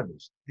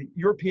economies, the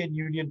European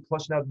Union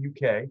plus now the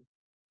UK,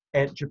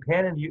 and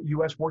Japan and the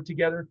US work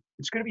together,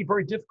 it's going to be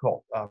very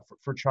difficult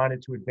for China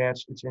to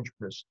advance its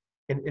interests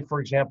in, for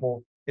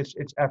example, its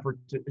effort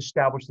to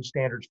establish the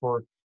standards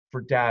for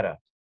data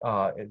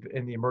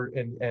in the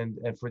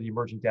and for the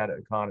emerging data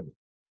economy.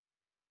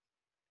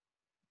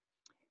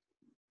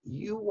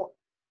 You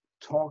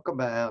talk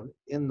about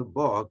in the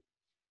book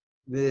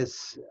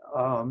this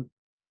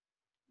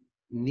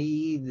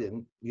need,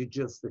 and you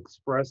just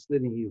expressed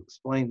it, and you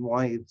explained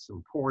why it's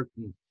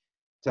important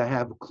to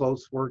have a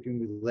close working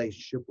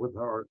relationship with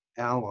our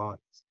allies.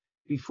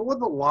 Before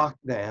the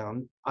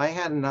lockdown, I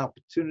had an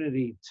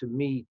opportunity to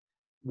meet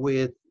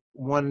with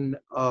one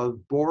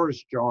of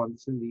Boris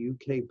Johnson, the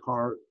UK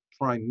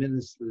Prime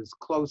Minister's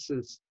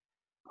closest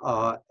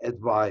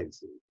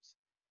advisors.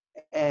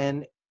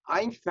 And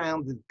I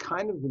found it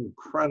kind of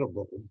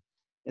incredible,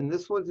 and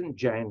this was in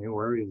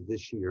January of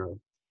this year.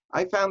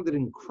 I found it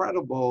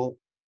incredible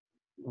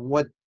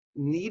what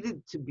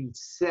needed to be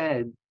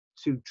said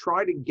to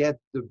try to get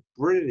the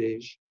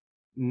British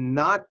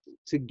not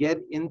to get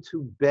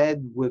into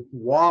bed with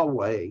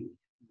Huawei,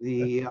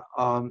 the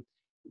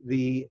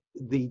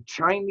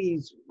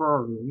Chinese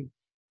firm,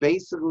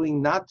 basically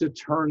not to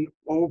turn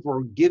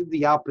over, give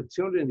the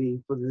opportunity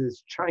for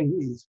this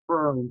Chinese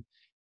firm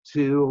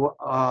to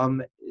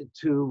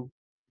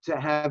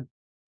have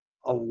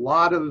a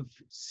lot of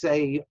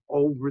say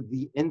over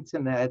the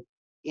internet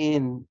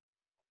in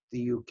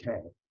the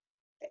UK.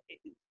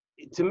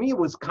 To me, it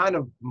was kind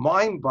of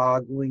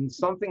mind-boggling,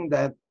 something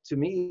that, to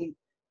me,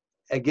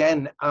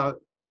 again,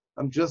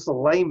 I'm just a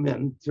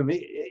layman, to me,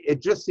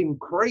 it just seemed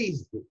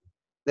crazy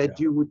that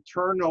you would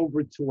turn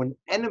over to an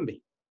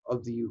enemy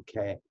of the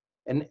UK,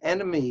 an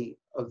enemy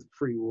of the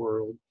free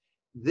world,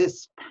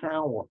 this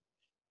power.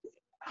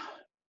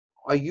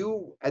 Are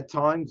you at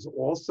times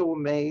also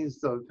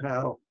amazed of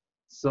how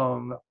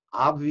some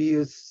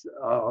obvious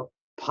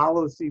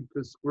policy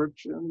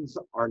prescriptions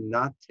are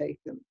not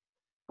taken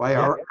by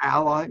our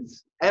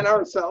allies and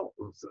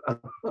ourselves?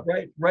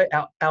 Right,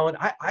 Alan.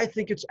 I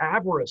think it's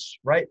avarice,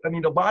 right? I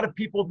mean, a lot of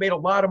people have made a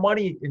lot of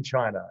money in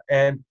China,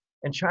 and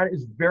China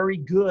is very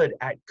good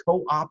at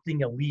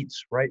co-opting elites,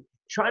 right?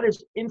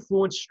 China's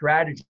influence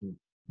strategy,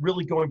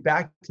 really going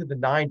back to the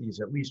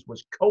 90s at least,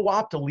 was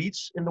co-opt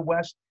elites in the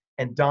West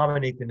and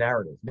dominate the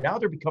narrative. Now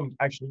they're becoming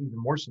actually even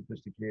more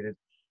sophisticated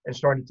and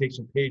starting to take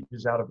some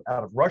pages out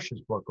of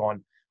Russia's book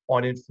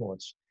on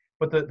influence.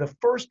 But the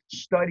first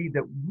study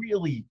that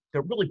really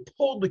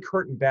pulled the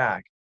curtain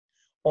back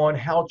on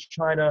how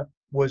China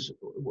was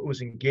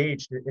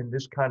engaged in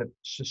this kind of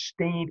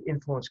sustained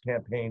influence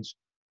campaigns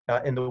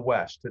in the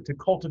West to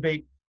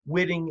cultivate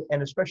witting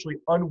and especially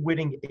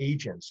unwitting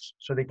agents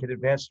so they could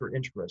advance their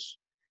interests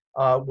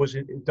was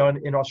done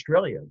in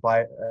Australia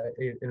by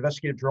an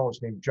investigative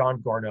journalist named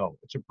John Garneau.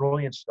 It's a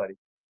brilliant study.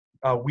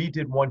 We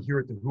did one here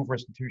at the Hoover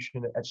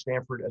Institution at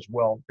Stanford as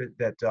well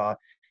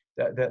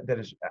that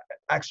is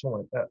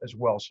excellent as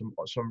well.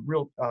 Some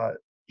real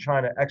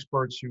China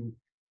experts who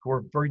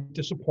were very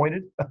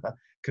disappointed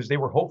because they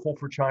were hopeful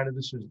for China.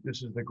 This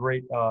is the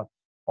great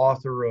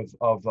author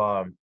of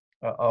the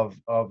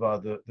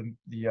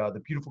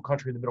Beautiful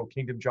Country in the Middle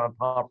Kingdom. John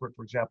Pomfret,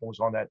 for example, was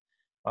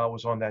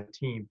on that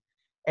team,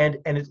 and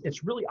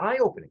it's really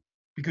eye-opening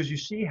because you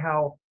see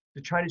how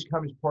the Chinese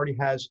Communist Party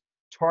has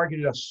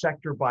targeted us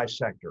sector by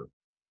sector: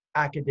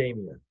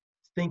 academia,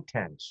 think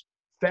tanks,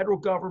 federal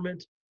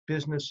government,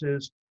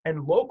 businesses,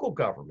 and local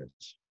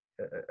governments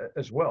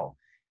as well.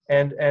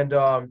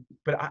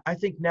 But I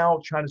think now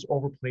China's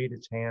overplayed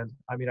its hand.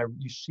 I mean,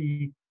 you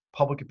see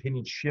public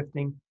opinion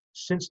shifting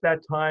since that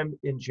time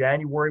in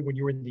January when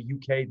you were in the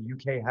UK. The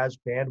UK has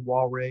banned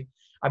Huawei.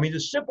 I mean, the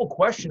simple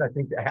question I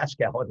think to ask,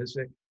 Alan, is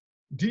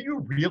do you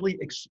really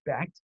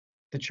expect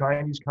the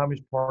Chinese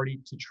Communist Party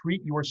to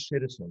treat your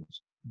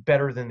citizens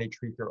better than they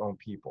treat their own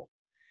people?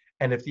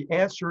 And if the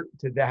answer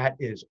to that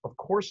is, of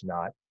course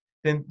not,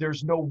 then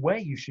there's no way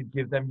you should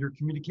give them your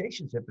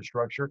communications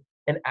infrastructure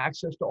and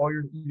access to all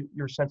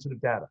your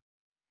sensitive data.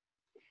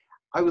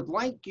 I would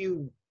like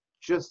you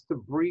just to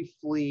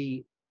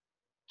briefly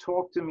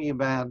talk to me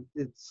about,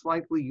 it's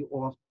slightly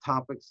off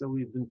topics that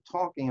we've been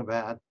talking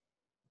about,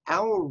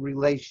 our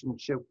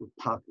relationship with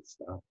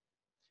Pakistan,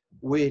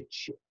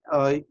 which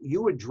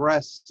you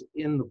addressed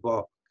in the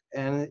book.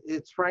 And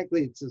it's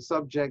frankly, it's a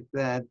subject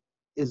that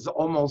is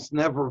almost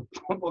never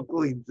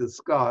publicly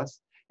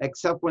discussed,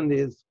 except when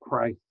there's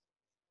crisis.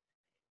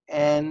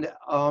 And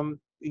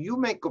you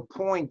make a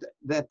point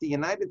that the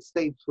United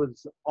States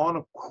was on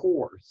a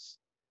course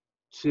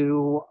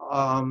to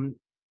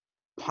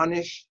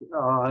punish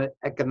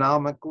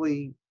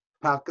economically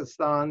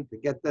Pakistan, to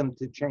get them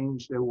to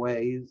change their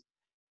ways.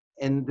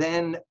 And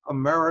then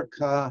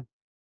America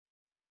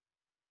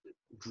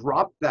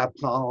dropped that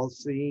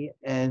policy.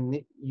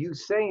 And you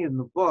say in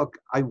the book,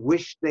 I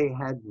wish they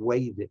had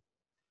waited.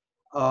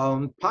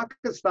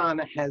 Pakistan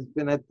has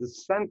been at the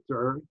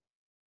center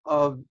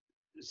of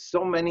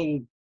so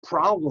many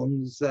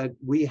problems that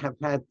we have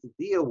had to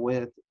deal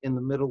with in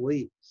the Middle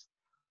East.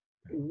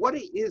 What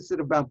is it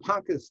about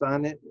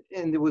Pakistan?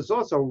 And there was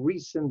also a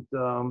recent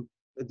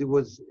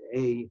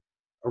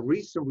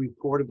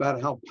report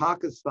about how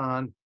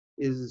Pakistan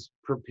is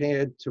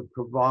prepared to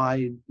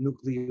provide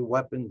nuclear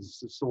weapons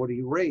to Saudi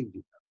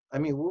Arabia. I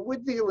mean, we're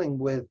dealing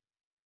with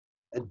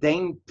a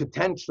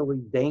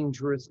potentially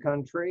dangerous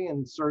country,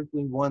 and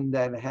certainly one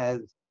that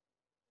has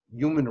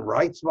human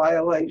rights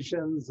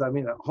violations. I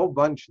mean, a whole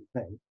bunch of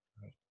things.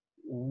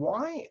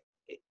 Why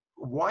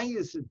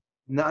is it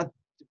not?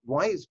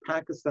 Why is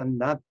Pakistan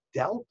not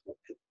dealt with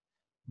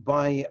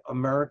by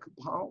American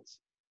policy?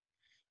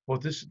 Well,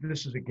 this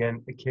is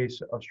again a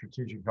case of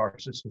strategic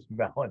narcissism,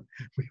 Alan.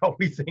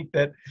 We think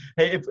that,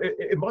 hey,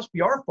 it must be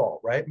our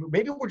fault, right?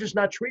 Maybe we're just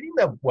not treating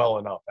them well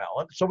enough,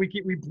 Alan. So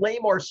we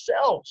blame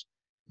ourselves.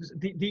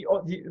 The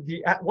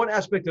one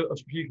aspect of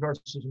strategic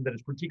narcissism that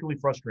is particularly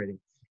frustrating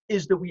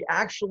is that we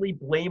actually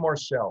blame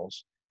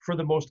ourselves for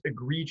the most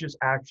egregious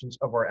actions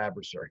of our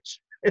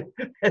adversaries.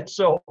 and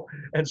so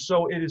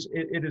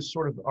it is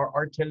sort of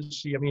our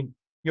tendency. I mean,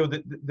 you know,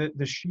 the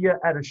Shia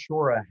at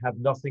Ashura have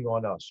nothing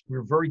on us.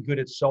 We're very good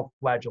at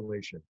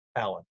self-flagellation,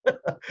 Alan.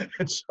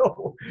 And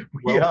so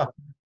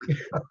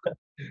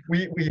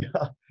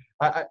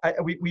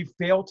we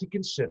fail to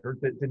consider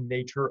the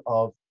nature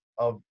of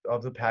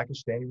the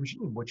Pakistani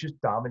regime, which is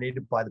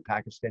dominated by the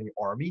Pakistani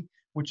army,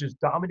 which is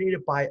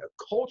dominated by a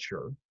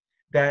culture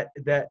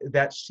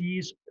that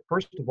sees,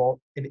 first of all,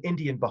 an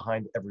Indian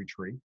behind every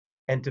tree,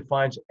 and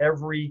defines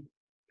every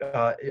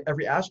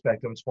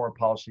aspect of its foreign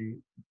policy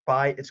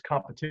by its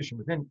competition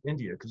within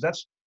India, because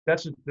that's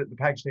the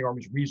Pakistani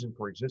army's reason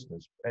for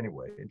existence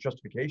anyway, and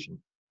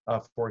justification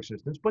for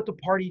existence. But the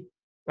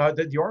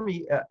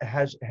army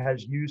has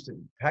used,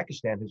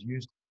 Pakistan has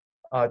used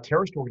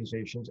terrorist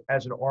organizations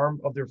as an arm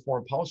of their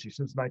foreign policy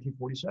since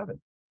 1947,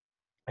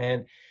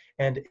 and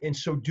in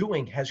so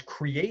doing has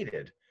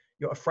created,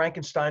 you know, a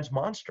Frankenstein's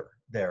monster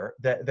there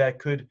that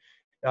could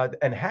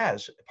and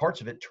has parts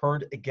of it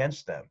turned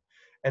against them.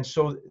 And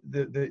so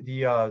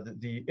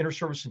the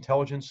inter-service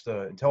intelligence,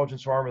 the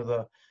intelligence arm of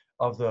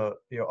the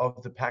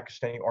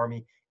Pakistani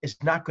army is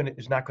not going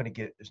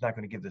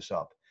to give this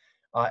up.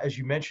 As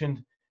you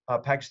mentioned,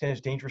 Pakistan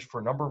is dangerous for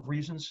a number of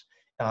reasons.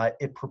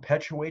 It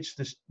perpetuates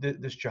this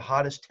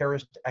jihadist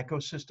terrorist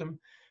ecosystem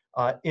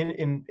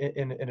in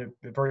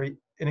a very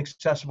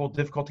inaccessible,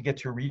 difficult to get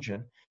to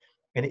region.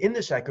 And in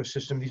this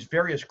ecosystem, these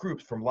various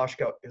groups, from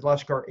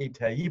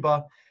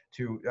Lashkar-e-Taiba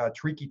to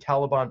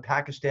Tehrik-i-Taliban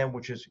Pakistan,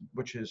 which is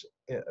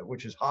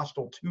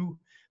hostile to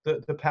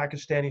the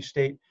Pakistani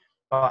state,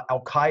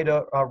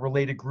 Al-Qaeda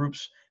related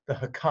groups, the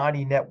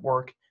Haqqani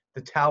network,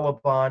 the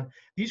Taliban.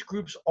 These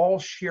groups all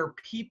share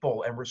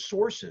people and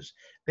resources.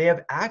 They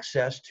have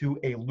access to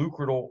a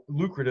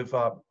lucrative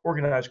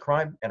organized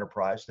crime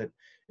enterprise that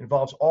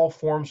involves all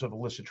forms of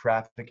illicit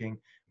trafficking,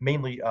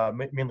 mainly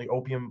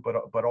opium,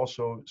 but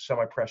also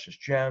semi-precious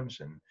gems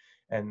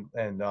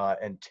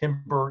and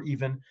timber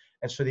even.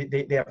 And so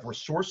they have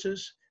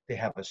resources, they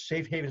have a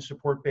safe haven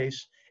support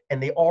base,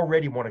 and they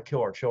already want to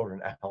kill our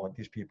children, Alan,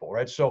 these people,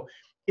 right? So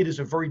it is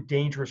a very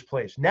dangerous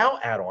place. Now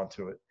add on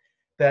to it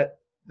that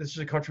this is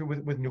a country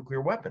with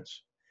nuclear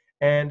weapons.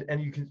 And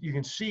you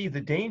can see the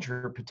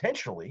danger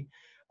potentially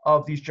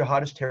of these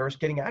jihadist terrorists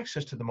getting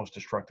access to the most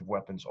destructive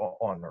weapons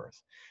on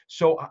earth.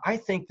 So I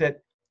think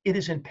that it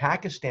is in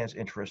Pakistan's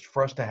interest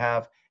for us to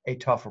have a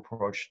tough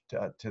approach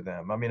to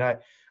them. I mean, I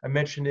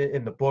mentioned it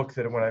in the book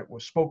that when I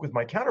spoke with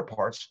my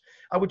counterparts,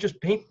 I would just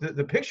paint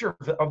the picture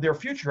of their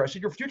future. I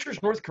said, your future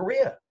is North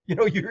Korea.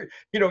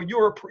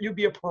 You'd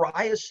be a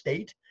pariah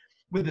state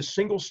with a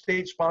single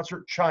state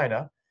sponsored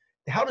China.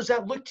 How does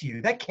that look to you?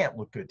 That can't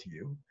look good to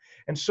you.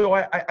 And so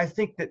I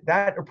think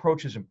that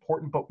approach is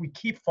important, but we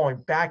keep falling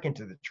back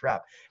into the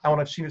trap. Alan,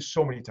 I've seen it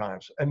so many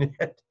times, and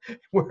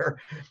where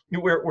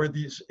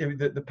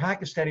the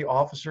Pakistani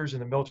officers in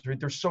the military,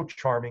 they're so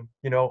charming.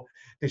 You know,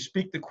 they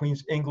speak the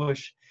Queen's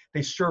English,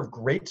 they serve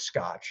great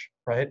Scotch,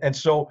 right? And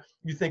so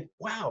you think,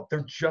 wow,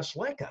 they're just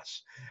like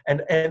us.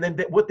 And then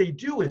what they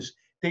do is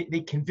they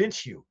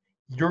convince you,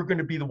 you're going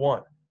to be the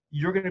one.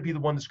 You're going to be the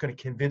one that's going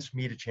to convince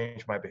me to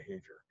change my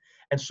behavior.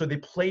 And so they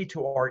play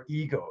to our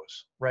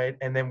egos, right?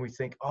 And then we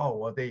think, oh,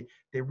 well, they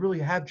really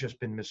have just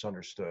been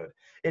misunderstood.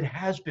 It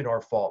has been our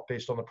fault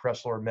based on the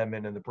Pressler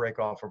Amendment and the break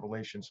off of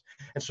relations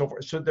and so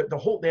forth. So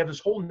they have this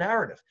whole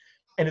narrative.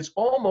 And it's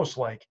almost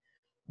like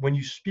when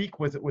you speak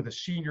with a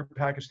senior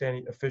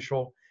Pakistani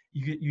official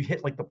you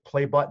hit like the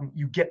play button,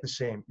 you get the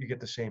same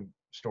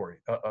story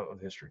of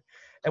history.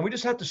 And we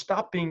just have to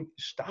stop being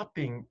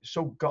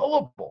so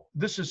gullible.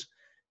 This is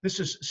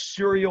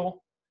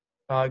serial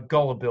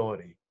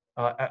gullibility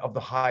of the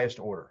highest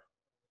order.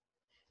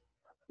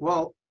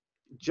 Well,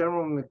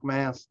 General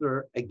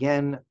McMaster,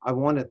 again, I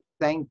want to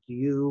thank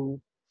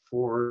you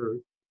for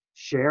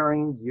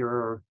sharing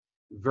your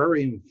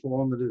very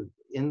informative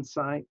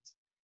insights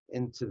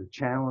into the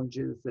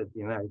challenges that the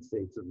United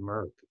States of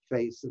America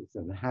faces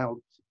and how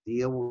to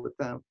deal with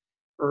them.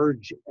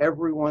 Urge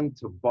everyone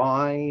to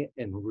buy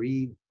and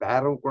read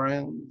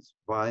Battlegrounds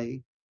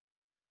by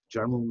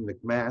General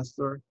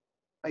McMaster.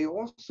 I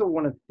also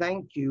want to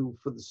thank you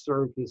for the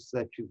service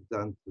that you've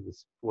done for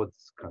this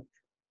country,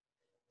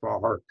 for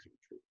our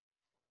country.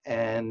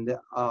 And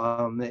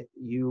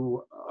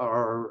you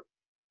are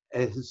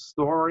a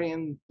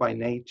historian by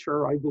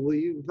nature, I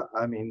believe.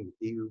 I mean,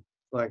 you,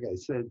 like I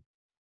said,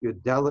 your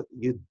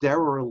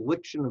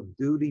dereliction of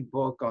duty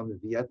book on the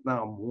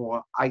Vietnam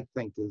War, I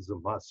think, is a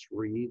must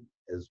read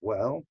as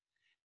well.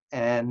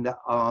 And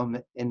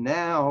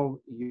now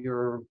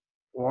you're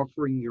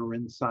offering your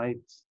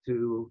insights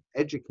to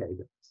educate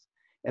us.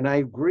 And I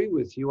agree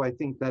with you. I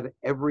think that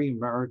every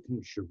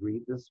American should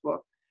read this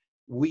book.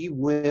 We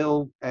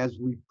will, as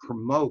we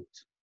promote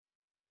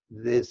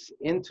this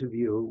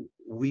interview,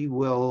 we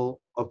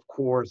will, of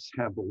course,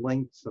 have a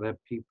link so that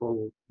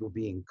people will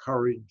be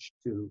encouraged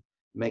to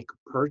make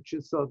a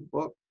purchase of the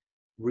book,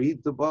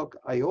 read the book.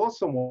 I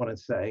also want to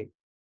say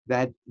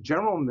that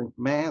General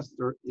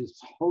McMaster is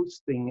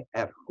hosting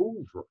at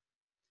Hoover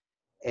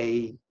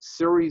a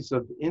series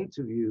of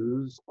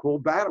interviews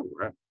called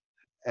Battleground.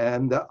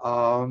 And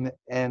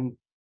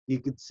you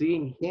could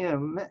see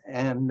him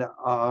and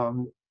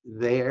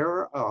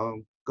there,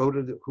 go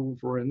to the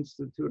Hoover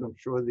Institute. I'm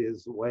sure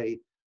there's a way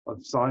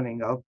of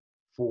signing up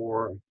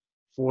for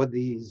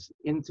these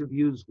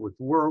interviews with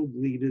world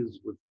leaders,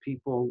 with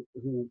people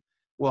who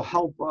will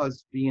help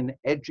us be an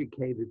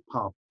educated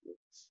populace.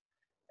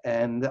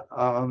 And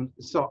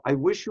so I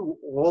wish you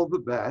all the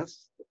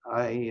best.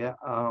 I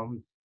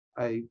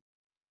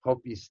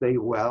hope you stay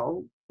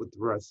well with the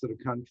rest of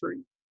the country.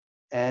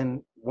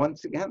 And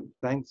once again,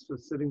 thanks for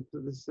sitting for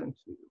this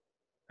interview.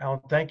 Alan,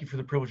 thank you for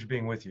the privilege of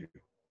being with you.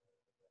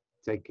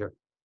 Take care.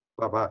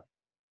 Bye-bye.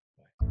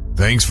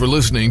 Thanks for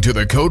listening to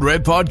the Code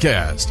Red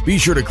Podcast. Be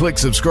sure to click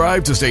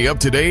subscribe to stay up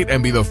to date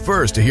and be the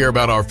first to hear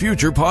about our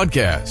future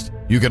podcast.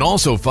 You can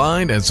also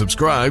find and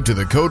subscribe to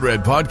the Code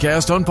Red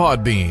Podcast on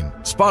Podbean,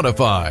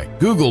 Spotify,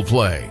 Google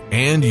Play,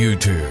 and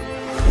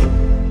YouTube.